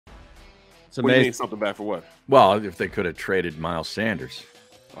It's What do you amazing. mean something back for what? Well, if they could have traded Miles Sanders.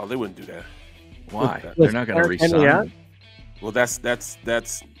 Oh, they wouldn't do that. Why? They're not going to Derrick Henry re-sign him. Well, that's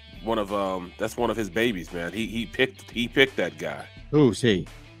one of his babies, man. He picked that guy. Who's he?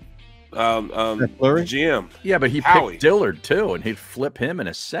 The Fleury? GM. Yeah, but he Howie. picked Dillard too, and he'd flip him in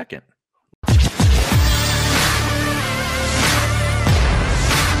a second.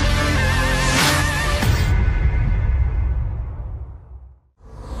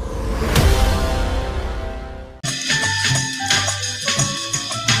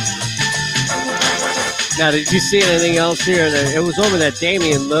 Now, did you see anything else here? It was over that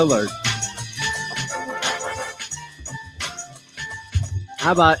Damian Lillard.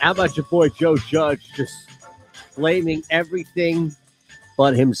 How about your boy Joe Judge just blaming everything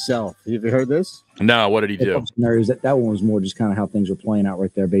but himself? Have you heard this? No, what did he do? Scenarios that one was more just kind of how things were playing out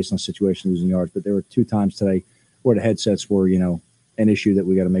right there based on situation, losing yards. But there were 2 times today where the headsets were, an issue that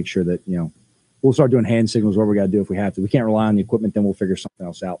we got to make sure that, we'll start doing hand signals, whatever we got to do if we have to. We can't rely on the equipment, then we'll figure something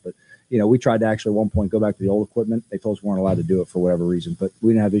else out. But, we tried to actually at one point go back to the old equipment. They told us we weren't allowed to do it for whatever reason. But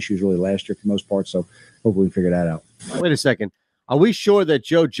we didn't have issues really last year for the most part, so hopefully we can figure that out. Wait a second. Are we sure that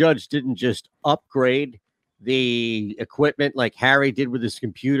Joe Judge didn't just upgrade the equipment like Harry did with his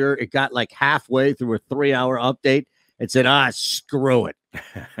computer? It got like halfway through a 3-hour update and said, screw it.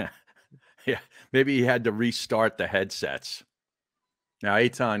 Yeah, maybe he had to restart the headsets. Now,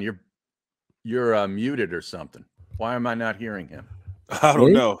 Eitan, you're muted or something. Why am I not hearing him? I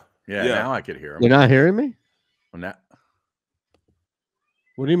don't know. Yeah, now I could hear him. You're not hearing me? Well, now,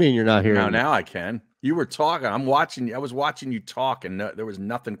 what do you mean you're not hearing me? Now I can. You were talking. I was watching you talk, and there was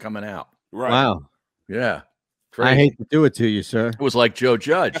nothing coming out. Right. Wow. Yeah. Crazy. I hate to do it to you, sir. It was like Joe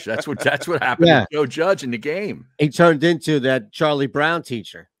Judge. That's what happened to Joe Judge in the game. He turned into that Charlie Brown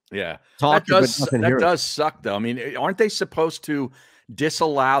teacher. Yeah. Talking, that does suck, though. I mean, aren't they supposed to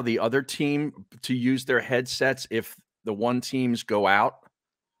disallow the other team to use their headsets if the one teams go out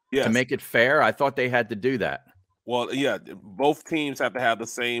to make it fair? I thought they had to do that. Well, yeah, both teams have to have the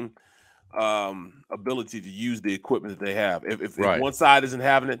same ability to use the equipment that they have. If one side isn't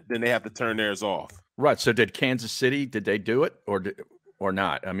having it, then they have to turn theirs off. Right. So did Kansas City, did they do it or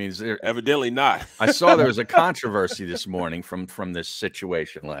not? I mean, is there evidently not? I saw there was a controversy this morning from this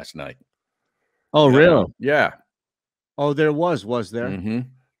situation last night. Oh, really? Yeah. Oh, there was there? Mm-hmm.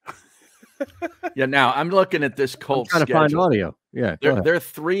 Yeah, now I'm looking at this Colts trying to find audio. Yeah, they're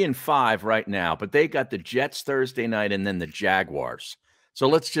 3-5 right now, but they got the Jets Thursday night and then the Jaguars. So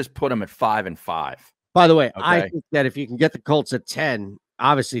let's just put them at 5-5. By the way, I think that if you can get the Colts at 10,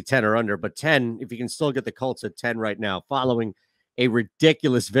 obviously 10 or under, but 10, if you can still get the Colts at 10 right now, following a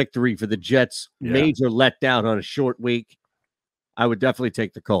ridiculous victory for the Jets, major letdown on a short week, I would definitely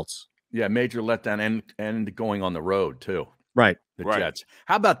take the Colts. Yeah, major letdown and going on the road too. Right. The Jets.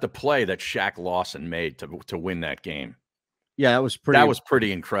 How about the play that Shaq Lawson made to win that game? Yeah, that was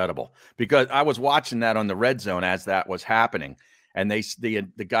pretty incredible because I was watching that on the red zone as that was happening. And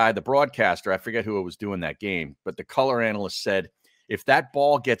the guy, the broadcaster, I forget who was doing that game, but the color analyst said, if that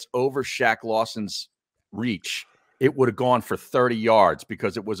ball gets over Shaq Lawson's reach, it would have gone for 30 yards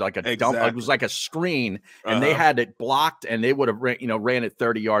because it was like a dump, it was like a screen, and they had it blocked, and they would have ran it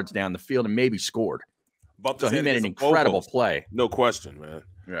 30 yards down the field and maybe scored. So he made an incredible play. No question, man.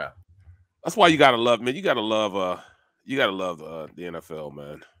 Yeah. That's why you gotta love, man. You gotta love the NFL,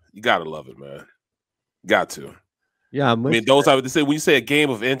 man. You gotta love it, man. Got to. Yeah, I mean, those I would say when you say a game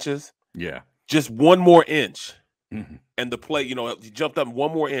of inches, just one more inch, and the play, you jumped up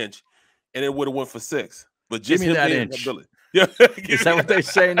one more inch, and it would have went for 6. But just give me that inch. Yeah, is that what they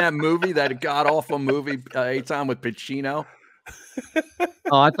say in that movie? That god awful movie, Eitan with Pacino?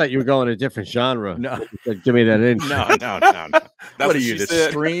 Oh, I thought you were going a different genre. No, give me that inch. No. What are you, the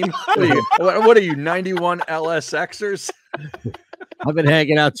Stream? What are you, 91 LSXers? I've been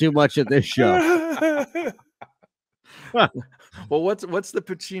hanging out too much at this show. Well, what's the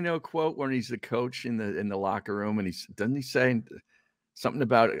Pacino quote when he's the coach in the locker room, and doesn't he say something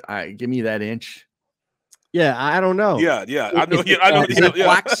about give me that inch? Yeah, I don't know. Yeah, I know. I know.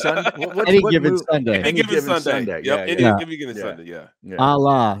 Black Sunday. Any given Sunday. Any given Sunday. Yep. Any given Sunday. Yeah. A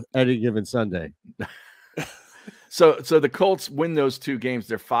la any given Sunday. So the Colts win those 2 games.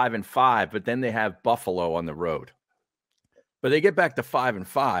 They're 5-5, but then they have Buffalo on the road. But they get back to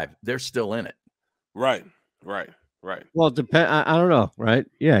 5-5. They're still in it. Right. Well, I don't know. Right?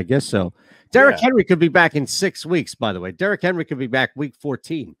 Yeah, I guess so. Derrick Henry could be back in 6 weeks. By the way, Derrick Henry could be back week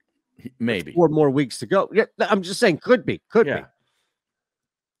 14. Maybe 4 more weeks to go. Yeah, I'm just saying, could be.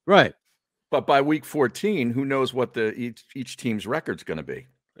 Right. But by week 14, who knows what each team's record's going to be?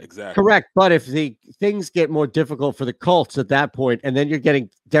 Exactly. Correct. But if the things get more difficult for the Colts at that point, and then you're getting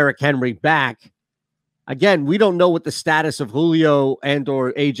Derrick Henry back, again, we don't know what the status of Julio and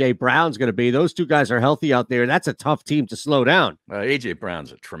or A.J. Brown's going to be. Those two guys are healthy out there. That's a tough team to slow down. A.J.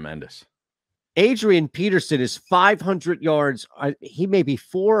 Brown's a tremendous. Adrian Peterson is 500 yards. He may be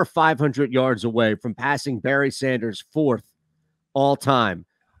 400 or 500 yards away from passing Barry Sanders 4th all time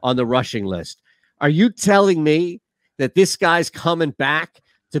on the rushing list. Are you telling me that this guy's coming back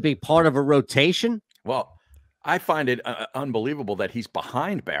to be part of a rotation? Well, I find it unbelievable that he's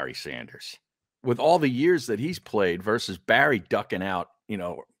behind Barry Sanders with all the years that he's played versus Barry ducking out,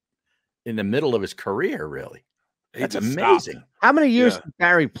 in the middle of his career, really. That's amazing. Stopped. How many years did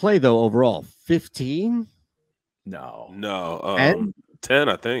Barry play, though, overall? 15? No. 10,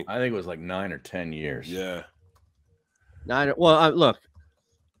 I think. I think it was like 9 or 10 years. Yeah. 9. Well, look.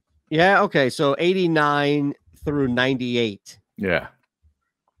 Yeah, okay. So 89 through 98. Yeah.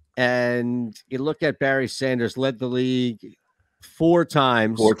 And you look at Barry Sanders, led the league 4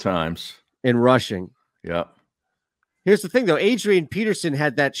 times. 4 times. In rushing. Yeah. Here's the thing, though. Adrian Peterson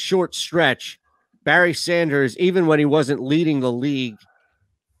had that short stretch. Barry Sanders, even when he wasn't leading the league,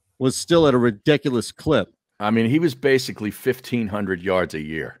 was still at a ridiculous clip. I mean, he was basically 1,500 yards a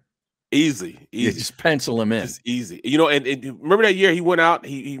year. Easy. You just pencil him in. It's easy. And remember that year he went out,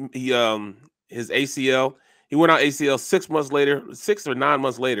 his ACL, he went out ACL 6 months later, 6 or 9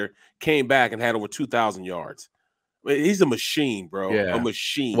 months later, came back and had over 2,000 yards. I mean, he's a machine, bro. Yeah. A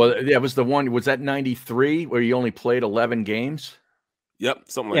machine. Well, yeah, it was the one. Was that 93 where he only played 11 games? Yep,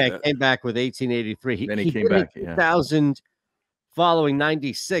 something like that. Yeah, came back with 1883. Then he came back. 2000 following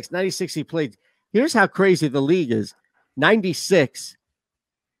 96. 96 he played. Here's how crazy the league is. 96,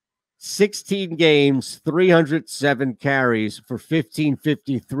 16 games, 307 carries for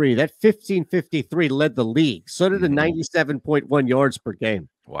 1553. That 1553 led the league. So did the 97.1 yards per game.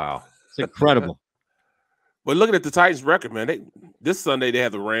 Wow. It's incredible. But looking at the Titans' record, man, this Sunday they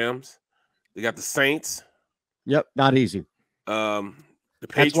have the Rams. They got the Saints. Yep, not easy. The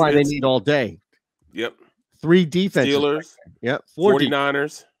Patriots. That's why they need all day. Yep. 3 defenses. Steelers. Yep.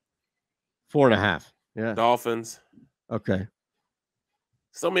 49ers. 4.5. Yeah. Dolphins. Okay.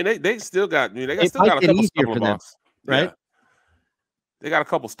 So I mean, they still got. They still got a couple stumbling blocks, right? Yeah. They got a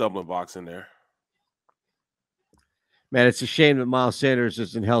couple stumbling blocks in there. Man, it's a shame that Miles Sanders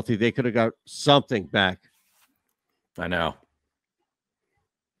isn't healthy. They could have got something back. I know.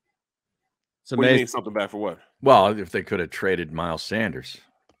 It's what do you mean something back for what? Well, if they could have traded Miles Sanders.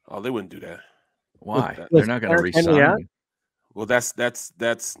 Oh, they wouldn't do that. Why? They're not going to resign him. Well, that's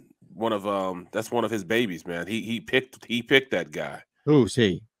one of his babies, man. He picked that guy. Who's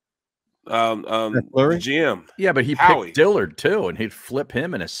he? The GM. Yeah, but he picked Dillard too, and he'd flip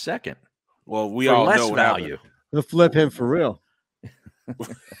him in a second. Well, we all know less value. He'll flip him for real.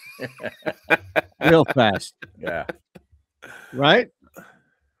 Real fast. Yeah. Right?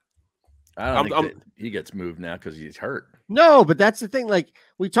 I don't think he gets moved now because he's hurt. No, but that's the thing. Like,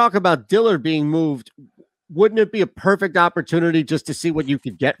 we talk about Dillard being moved. Wouldn't it be a perfect opportunity just to see what you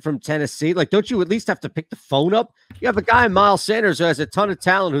could get from Tennessee? Like, don't you at least have to pick the phone up? You have a guy, Miles Sanders, who has a ton of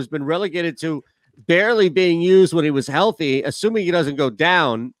talent, who's been relegated to barely being used when he was healthy, assuming he doesn't go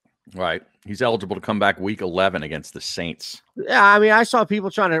down. Right. He's eligible to come back week 11 against the Saints. Yeah, I mean, I saw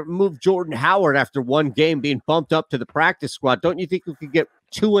people trying to move Jordan Howard after one game being bumped up to the practice squad. Don't you think we could get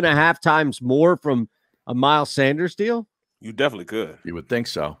 2.5 times more from a Miles Sanders deal? You definitely could. You would think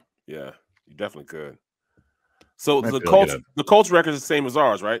so. Yeah, you definitely could. So the Colts record is the same as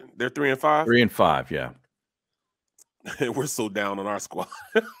ours, right? They're 3-5? 3-5, yeah. We're so down on our squad.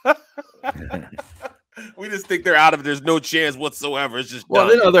 We just think they're out of it. There's no chance whatsoever. It's just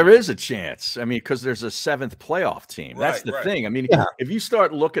done. There is a chance. I mean, because there's a 7th playoff team. That's the thing. I mean, if you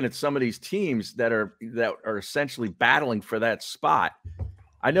start looking at some of these teams that are essentially battling for that spot,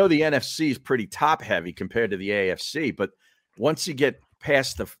 I know the NFC is pretty top heavy compared to the AFC, but once you get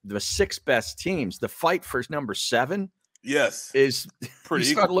past the 6 best teams, the fight for number 7 is pretty.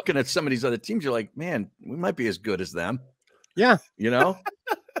 You start looking at some of these other teams, you're like, man, we might be as good as them. Yeah.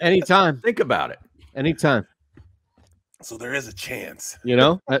 Anytime. Think about it. Anytime. So there is a chance.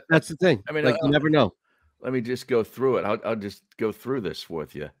 That's the thing. I mean, you never know. Let me just go through it. I'll just go through this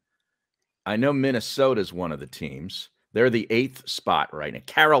with you. I know Minnesota's one of the teams. They're the 8th spot right now.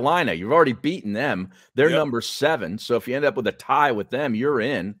 Carolina, you've already beaten them. They're number 7. So if you end up with a tie with them, you're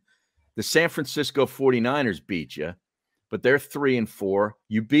in. The San Francisco 49ers beat you, but they're 3-4.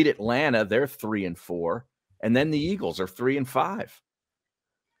 You beat Atlanta, they're 3-4. And then the Eagles are 3-5.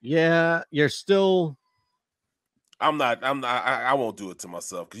 Yeah, you're still. I won't do it to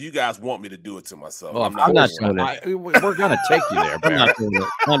myself because you guys want me to do it to myself. Well, I'm not doing it. We're gonna take you there, I'm not doing it.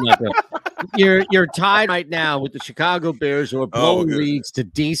 I'm not doing it. You're tied right now with the Chicago Bears, who are blowing leads to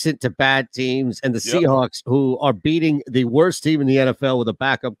decent to bad teams, and the Seahawks, who are beating the worst team in the NFL with a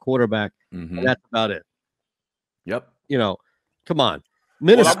backup quarterback. And that's about it. Yep. You know, come on.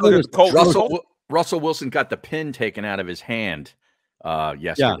 Minnesota. Russell Wilson got the pin taken out of his hand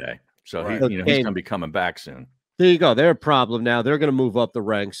yesterday, so he's going to be coming back soon. There you go. They're a problem now. They're going to move up the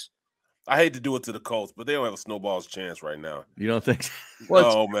ranks. I hate to do it to the Colts, but they don't have a snowball's chance right now. You don't think so?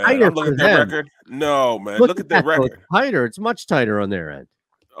 Well, no, man. I'm looking at their record. No, man. Look at their record. It's tighter. It's much tighter on their end.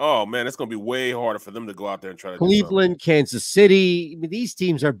 Oh, man. It's going to be way harder for them to go out there and try to Cleveland, Kansas City. I mean, these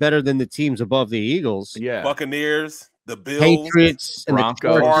teams are better than the teams above the Eagles. Yeah. Buccaneers, the Bills, Patriots,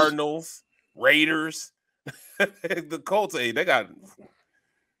 Broncos, and the Cardinals, Raiders. The Colts, they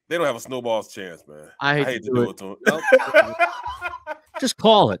don't have a snowball's chance, man. I hate to do it to them. Just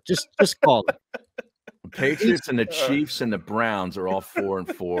call it. Just call it. The Patriots and the Chiefs and the Browns are all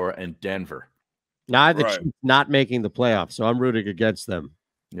 4-4, and Denver. Now the Chiefs not making the playoffs, so I'm rooting against them.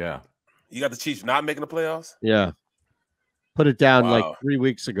 Yeah. You got the Chiefs not making the playoffs? Yeah. Put it down like 3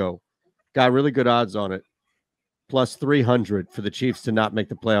 weeks ago. Got really good odds on it. Plus 300 for the Chiefs to not make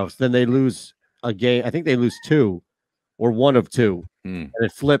the playoffs. Then they lose a game. I think they lose 2 or 1 of 2. And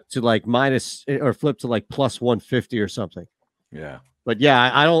it flipped to like plus 150 or something. Yeah. But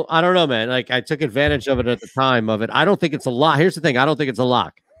yeah, I don't know, man. Like I took advantage of it at the time of it. I don't think it's a lock. Here's the thing. I don't think it's a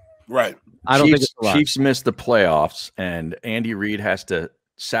lock. Right. I don't think it's a lock. Chiefs missed the playoffs, and Andy Reid has to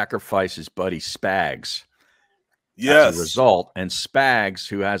sacrifice his buddy Spags. Yes. As a result, and Spags,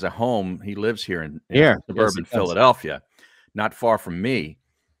 who has a home, he lives here in suburban Philadelphia, not far from me,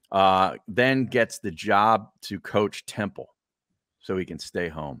 then gets the job to coach Temple so he can stay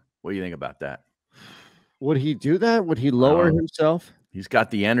home. What do you think about that? Would he do that? Would he lower himself? He's got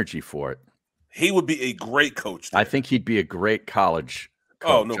the energy for it. He would be a great coach there. I think he'd be a great college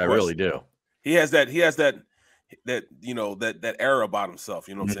coach. Oh, no question. I really do. He has that that air about himself,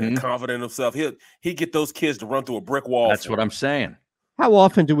 you know what I'm saying? Confident in himself. He'd get those kids to run through a brick wall. That's what I'm saying. How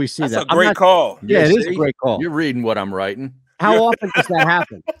often do we see that? That's a great call. Yeah, it is a great call. You're reading what I'm writing. How often does that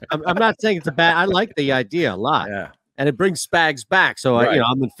happen? I'm not saying it's a bad. I like the idea a lot. Yeah. And it brings Spags back. So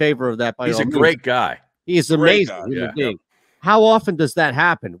I'm in favor of that. He's a great guy. He's amazing. Yeah. How often does that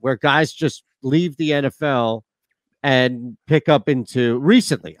happen where guys just leave the NFL and pick up into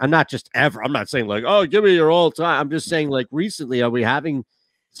recently? I'm not saying like, oh, give me your all time. I'm just saying like recently, are we having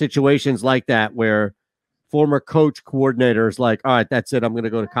situations like that where former coach coordinator is like, all right, that's it. I'm going to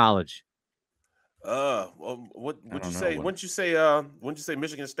go to college. What would you say? Wouldn't you say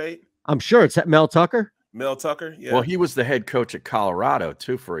Michigan State? I'm sure it's Mel Tucker. Mel Tucker, yeah. Well, he was the head coach at Colorado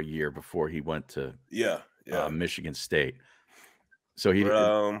too for a year before he went to Michigan State. So he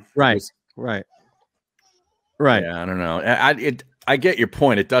right. Yeah, I don't know. I get your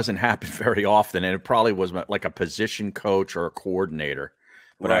point. It doesn't happen very often, and it probably was like a position coach or a coordinator.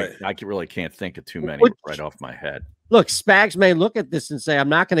 But I really can't think of too many right off my head. Look, Spags may look at this and say, I'm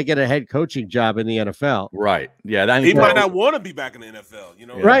not going to get a head coaching job in the NFL. Right. Yeah. He might not want to be back in the NFL. You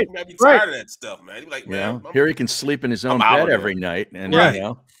know, right. He might be tired of that stuff, man. He's like, man, here he can sleep in his own bed every night. And, you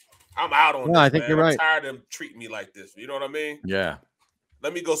know, I'm out on this, I think you're right. I'm tired of them treating me like this. You know what I mean? Yeah.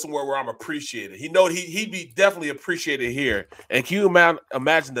 Let me go somewhere where I'm appreciated. He'd be definitely appreciated here. And can you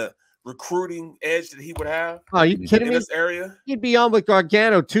imagine the recruiting edge that he would have? Oh, you kidding me? In this area, he'd be on with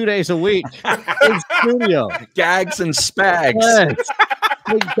Gargano 2 days a week in studio. Gags and Spags. Yes.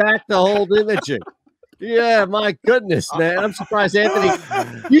 Bring back the whole imaging. Yeah, my goodness, man. I'm surprised Anthony.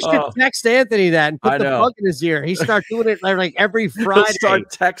 You should text Anthony that and put the bug in his ear. He starts doing it like every Friday.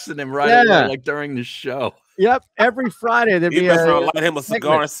 Start texting him right away, like during the show. Yep, every Friday there'd be light him a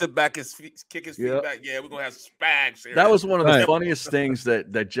cigar and sit back, kick his feet back. Yeah, we're gonna have Spags here. That was one of the funniest things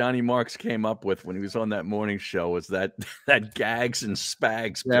that Johnny Marks came up with when he was on that morning show. Was that Gags and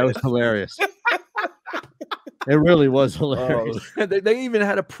Spags? That was hilarious. It really was hilarious. They even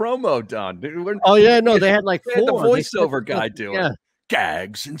had a promo done. Oh yeah, no, they had like 4. The voiceover guy doing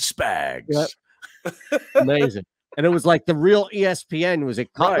Gags and Spags. Yep. Amazing. And it was like the real ESPN. Was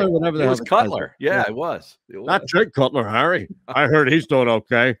it Cutler? Whatever the hell. It was Cutler. Yeah, it was. Not Jake Cutler, Harry. I heard he's doing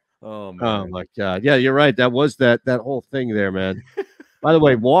okay. Oh, man. Oh my God. Yeah, you're right. That was that whole thing there, man. By the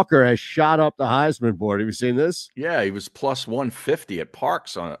way, Walker has shot up the Heisman board. Have you seen this? Yeah, he was plus 150 at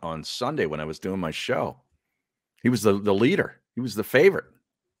Parks on Sunday when I was doing my show. He was the leader. He was the favorite.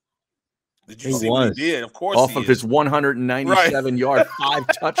 Did you see what he did? Of course, off of his 197-yard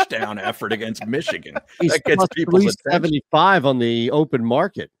 5-touchdown effort against Michigan. He's that gets people 375 on the open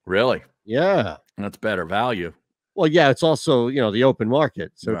market. Really? Yeah, that's better value. Well, yeah, it's also, the open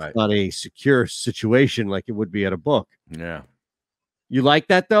market. So Right. it's not a secure situation like it would be at a book. Yeah. You like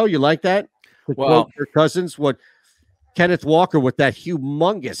that, though? You like that? To Well, quote your Cousins, what Kenneth Walker with that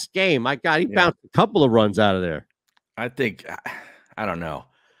humongous game. My God, he bounced a couple of runs out of there. I think, I don't know.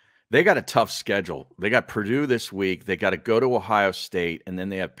 They got a tough schedule. They got Purdue this week. They got to go to Ohio State, and then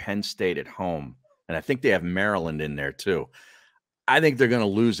they have Penn State at home. And I think they have Maryland in there too. I think they're going to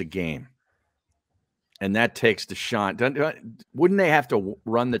lose a game. And that takes Deshaun. Wouldn't they have to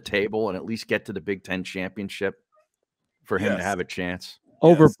run the table and at least get to the Big Ten championship for him to have a chance?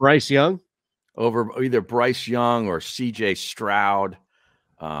 Over Bryce Young? Over either Bryce Young or C.J. Stroud.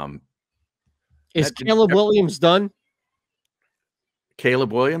 Is Caleb Williams done?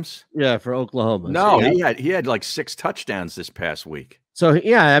 Caleb Williams? Yeah, for Oklahoma. No, he had like 6 touchdowns this past week. So,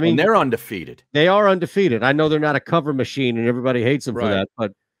 yeah, I mean, and they're undefeated. They are undefeated. I know they're not a cover machine and everybody hates them for that,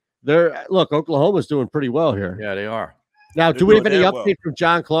 but Oklahoma's doing pretty well here. Yeah, they are. Now, do we have any update from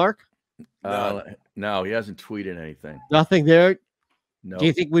John Clark? No, he hasn't tweeted anything. Nothing there? No. Do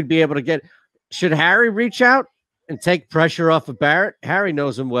you think we'd be able to should Harry reach out and take pressure off of Barrett? Harry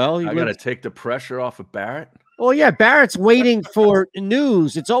knows him well. I got to take the pressure off of Barrett? Oh, yeah, Barrett's waiting for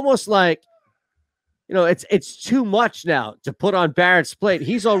news. It's almost like, it's too much now to put on Barrett's plate.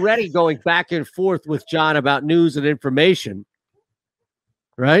 He's already going back and forth with John about news and information,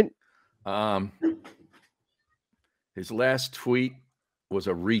 right? His last tweet was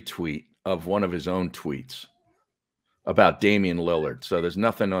a retweet of one of his own tweets about Damian Lillard. So there's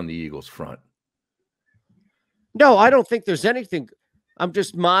nothing on the Eagles front. No, I don't think there's anything. I'm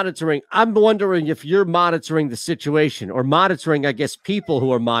just monitoring. I'm wondering if you're monitoring the situation or monitoring, I guess, people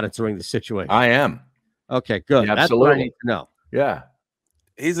who are monitoring the situation. I am. Okay, good. Yeah, that's what I need to know. Yeah.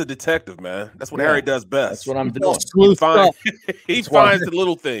 He's a detective, man. That's what Harry does best. That's what I'm doing. He finds the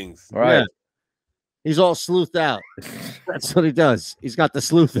little things. Right. Yeah. He's all sleuthed out. That's what he does. He's got the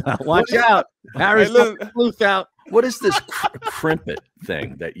sleuth out. Watch out. Harry's got the sleuth out. What is this crimpet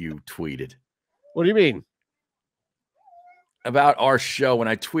thing that you tweeted? What do you mean? About our show. When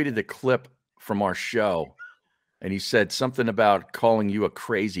I tweeted the clip from our show, and he said something about calling you a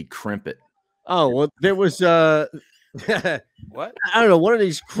crazy crimpet. Oh, well, there was what? I don't know. One of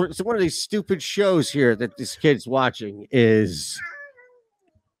these stupid shows here that this kid's watching is.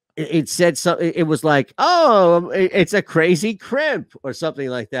 It said something. It was like, oh, it's a crazy crimp or something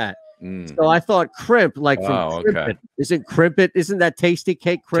like that. So I thought crimp, like from Crimpet. Okay. Isn't Crimpet? Isn't that Tasty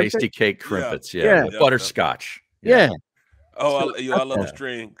Cake Crimpet? Tasty Cake Crimpets, yeah. Butterscotch. Yeah. Oh, I love the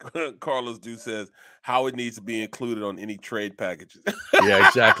string. Carlos Du says how it needs to be included on any trade packages. Yeah,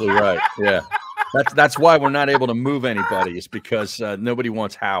 exactly right. Yeah, that's why we're not able to move anybody. It's because nobody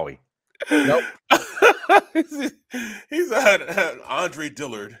wants Howie. Nope. He's had Andre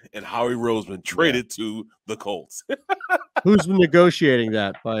Dillard and Howie Roseman traded to the Colts. Who's negotiating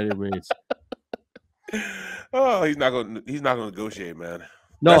that by any means? Oh, he's not gonna negotiate, man.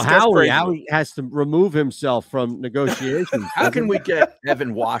 No, Howie has to remove himself from negotiations. How can we get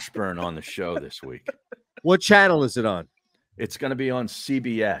Evan Washburn on the show this week? What channel is it on? It's going to be on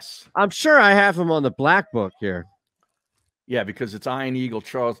CBS. I'm sure I have him on the Black Book here. Yeah, because it's Iron Eagle,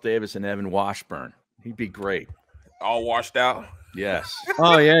 Charles Davis, and Evan Washburn. He'd be great. All washed out? Yes.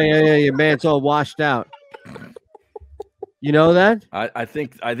 Oh, yeah. Your man's all washed out. You know that? I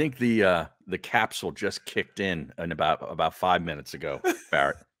think the capsule just kicked in about 5 minutes ago,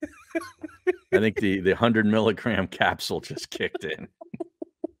 Barrett. I think the 100 milligram capsule just kicked in.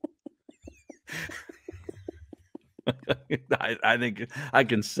 I think I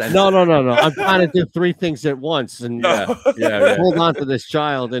can sense. No. I'm trying to do 3 things at once and hold on to this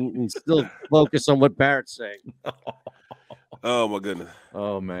child and still focus on what Barrett's saying. Oh my goodness.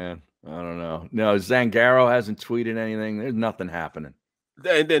 Oh man, I don't know. No, Zangaro hasn't tweeted anything. There's nothing happening.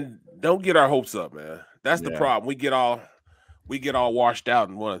 And then don't get our hopes up, man. That's the problem. We get all washed out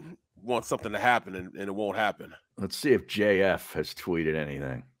and want something to happen and it won't happen. Let's see if JF has tweeted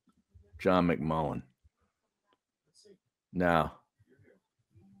anything. John McMullen. No.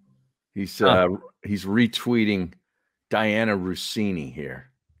 He's retweeting Diana Rossini here.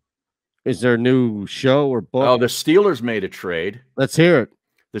 Is there a new show or book? Oh, the Steelers made a trade. Let's hear it.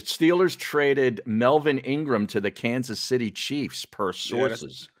 The Steelers traded Melvin Ingram to the Kansas City Chiefs per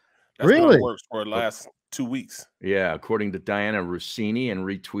sources. That's really works for the last 2 weeks. Yeah, according to Diana Rossini and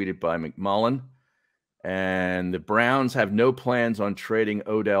retweeted by McMullen. And the Browns have no plans on trading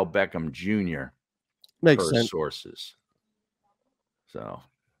Odell Beckham Jr. Makes per sense. Sources. So,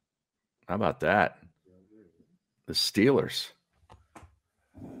 how about that? The Steelers.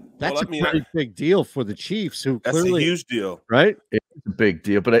 That's a pretty big deal for the Chiefs, who that's clearly a huge deal, right? It's a big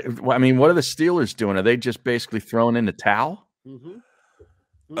deal. But I mean, what are the Steelers doing? Are they just basically throwing in the towel?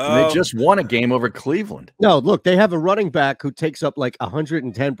 They just won a game over Cleveland. No, look, they have a running back who takes up like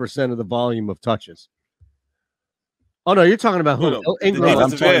 110% of the volume of touches. Oh no, you're talking about who? No, Ingram. I'm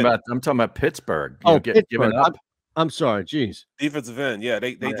talking about Pittsburgh. Pittsburgh. I'm sorry, geez. Defensive end, yeah.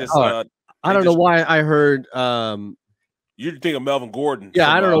 They just. I don't know why I heard. You think of Melvin Gordon?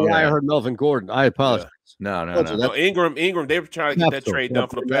 Yeah, I don't know why I heard Melvin Gordon. I apologize. No. Ingram. They were trying to get that trade done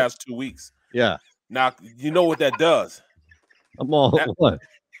for the past 2 weeks. Yeah. Now you know what that does. What?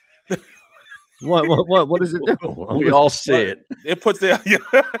 What does it do? We all see it. It puts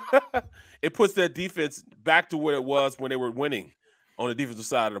their defense back to where it was when they were winning on the defensive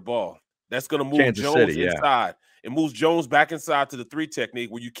side of the ball. That's going to move Kansas Jones City, inside. It moves Jones back inside to the 3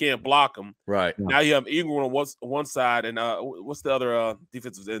 technique where you can't block him. Right. Now you have Ingram on one side, and what's the other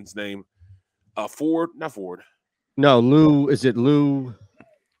defensive end's name? Ford, not Ford. No, Lou. Is it Lou?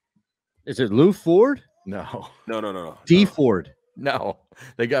 Is it Lou Ford? No. D Ford. No,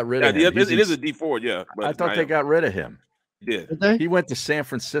 they got rid of him. It is a D Ford, yeah. I thought they got rid of him. Did they? He went to San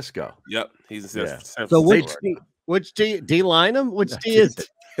Francisco. Yep, he's in San Francisco. So which D line him? Which D is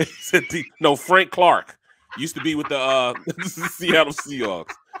it? No, Frank Clark used to be with the Seattle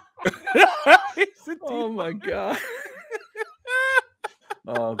Seahawks. Oh my God.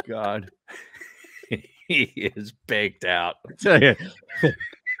 Oh God. He is baked out. I tell you.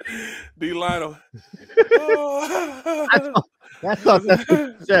 D-Lino. I thought that's what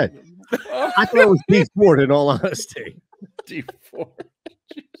you said. I thought it was D Ford, in all honesty. D Ford.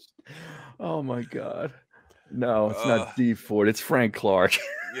 Oh my God. No, it's not D Ford. It's Frank Clark.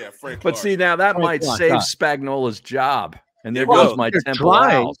 Yeah, Frank Clark. But see, now that might save Spagnola's job. And there goes my Temple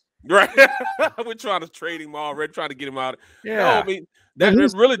House. Right. We're trying to trade him already, trying to get him out. Yeah. No, I mean, that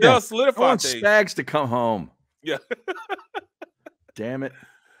really does solidify I want things. Spags to come home. Yeah. Damn it.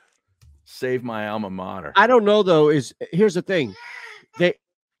 Save my alma mater. I don't know, though, here's the thing.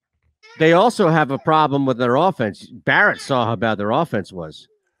 They also have a problem with their offense. Barrett saw how bad their offense was.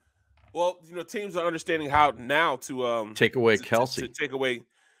 Well, teams are understanding how now to take away Kelsey.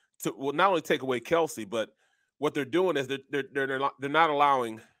 Not only take away Kelsey, but what they're doing is they're not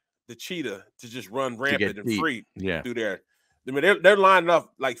allowing the cheetah to just run rampant and free through there. I mean, they're lining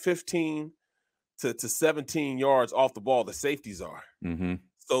up like 15 to 17 yards off the ball. The safeties are. Mm-hmm.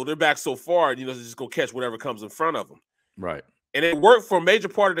 So they're back so far, they're just going to catch whatever comes in front of them. Right. And it worked for a major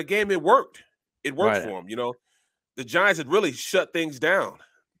part of the game. It worked. It worked for them. The Giants had really shut things down.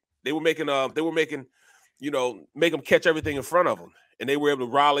 They were making make them catch everything in front of them. And they were able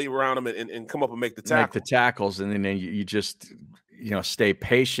to rally around them and come up and make the tackle. Make the tackles. And then you just, stay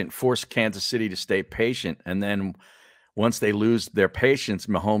patient, force Kansas City to stay patient. And then once they lose their patience,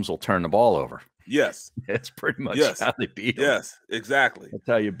 Mahomes will turn the ball over. Yes. That's pretty much how they beat him. Yes, exactly. That's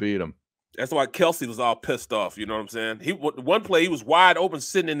how you beat him. That's why Kelsey was all pissed off. You know what I'm saying? One play, he was wide open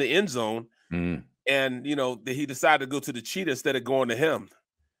sitting in the end zone. And, he decided to go to the cheetah instead of going to him.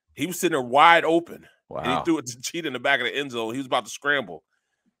 He was sitting there wide open. Wow. And he threw it to the cheetah in the back of the end zone. He was about to scramble.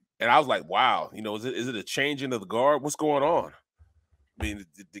 And I was like, wow, is it a changing of the guard? What's going on? I mean,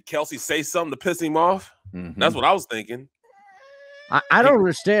 did Kelsey say something to piss him off? Mm-hmm. That's what I was thinking. I don't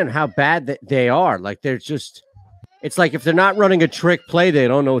understand how bad they are. Like, it's like if they're not running a trick play, they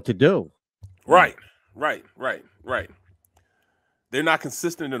don't know what to do. Right. They're not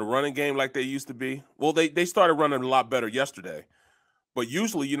consistent in the running game like they used to be. Well, they started running a lot better yesterday. But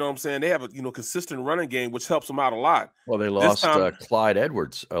usually, you know what I'm saying, they have a consistent running game, which helps them out a lot. Well, they lost Clyde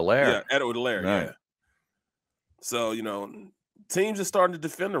Edwards-Helaire. Yeah, Edwards-Helaire, right. Yeah. So, teams are starting to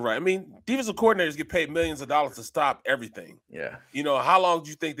defend the right. I mean, defensive coordinators get paid millions of dollars to stop everything. Yeah. How long do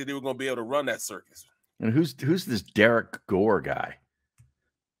you think that they were going to be able to run that circus? And who's this Derek Gore guy?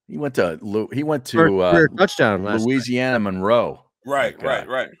 He went to touchdown last Louisiana night. Monroe. Right.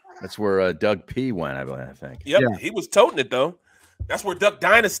 That's where Doug P went, I think. Yep, yeah. He was toting it though. That's where Duck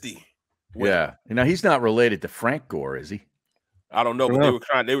Dynasty went. Yeah. He's not related to Frank Gore, is he? I don't know, but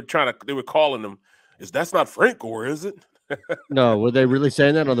they were calling him. That's not Frank Gore, is it? No, were they really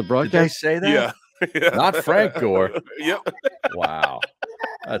saying that on the broadcast? Did they say that? Yeah. Not Frank Gore. Yep. Wow.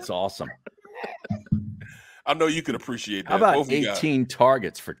 That's awesome. I know you can appreciate that. How about 18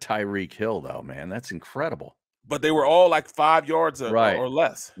 targets for Tyreek Hill, though, man? That's incredible. But they were all like 5 yards or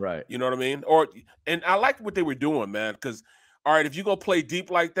less. Right. You know what I mean? And I liked what they were doing, man, because, all right, if you're going to play deep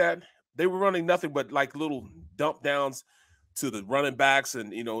like that, they were running nothing but like little dump downs to the running backs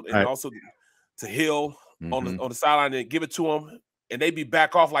and, also to Hill on the sideline and give it to him, and they'd be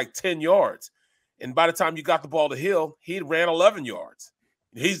back off like 10 yards. And by the time you got the ball to Hill, he ran 11 yards.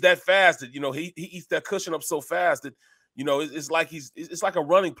 He's that fast that, he eats that cushion up so fast that You know, it's like it's like a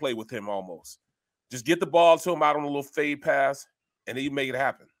running play with him almost. Just get the ball to him out on a little fade pass, and then you make it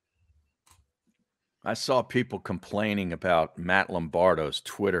happen. I saw people complaining about Matt Lombardo's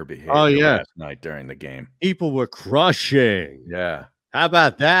Twitter behavior last night during the game. People were crushing. Yeah. How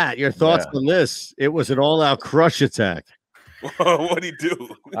about that? Your thoughts on this? It was an all-out crush attack. What'd he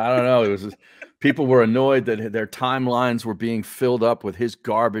do? I don't know. It was people were annoyed that their timelines were being filled up with his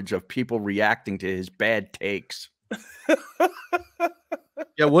garbage of people reacting to his bad takes.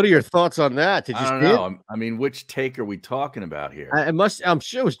 Yeah, what are your thoughts on that? Did you I don't know. I mean, which take are we talking about here? I'm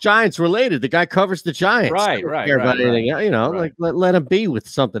sure it was Giants related. The guy covers the Giants. Right. Anything, you know, like let him be with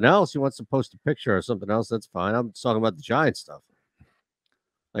something else. He wants to post a picture or something else. That's fine. I'm talking about the Giants stuff.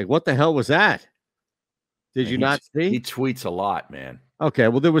 Like, what the hell was that? Did you not see? He tweets a lot, man. Okay,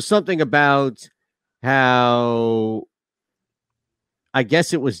 well, there was something about how I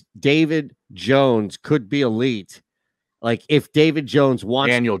guess it was David Jones could be elite. Like, if David Jones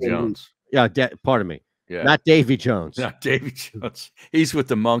wants Daniel Jones. Yeah, pardon me. Yeah. Not Davy Jones. Not Davy Jones. He's with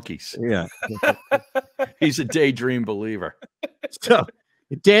the monkeys. Yeah. He's a daydream believer. So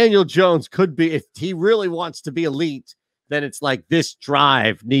Daniel Jones could be, if he really wants to be elite, then it's like this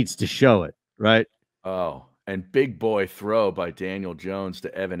drive needs to show it, right? Oh, and big boy throw by Daniel Jones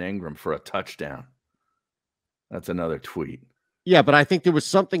to Evan Ingram for a touchdown. That's another tweet. Yeah, but I think there was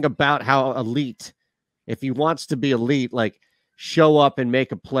something about how elite, if he wants to be elite, like show up and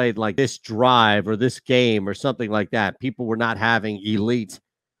make a play like this drive or this game or something like that. People were not having elite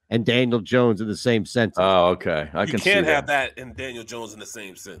and Daniel Jones in the same sentence. Oh, okay. You can't have that and Daniel Jones in the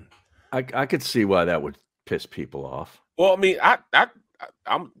same sentence. I could see why that would piss people off. Well, I mean,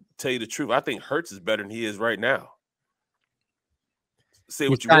 I'm tell you the truth. I think Hurts is better than he is right now. Say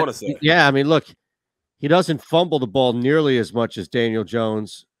what you want to say. Yeah, I mean, look, he doesn't fumble the ball nearly as much as Daniel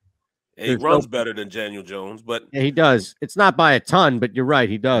Jones. He runs better than Daniel Jones, but yeah, he does. It's not by a ton, but you're right,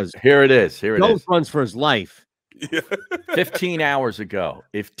 he does. Here it is. Jones runs for his life. 15 hours ago,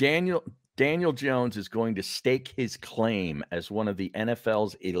 if Daniel Jones is going to stake his claim as one of the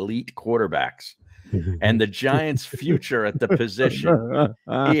NFL's elite quarterbacks and the Giants' future at the position,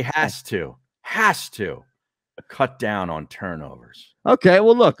 he has to cut down on turnovers. Okay,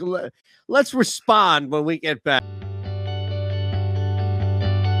 well, look, let's respond when we get back.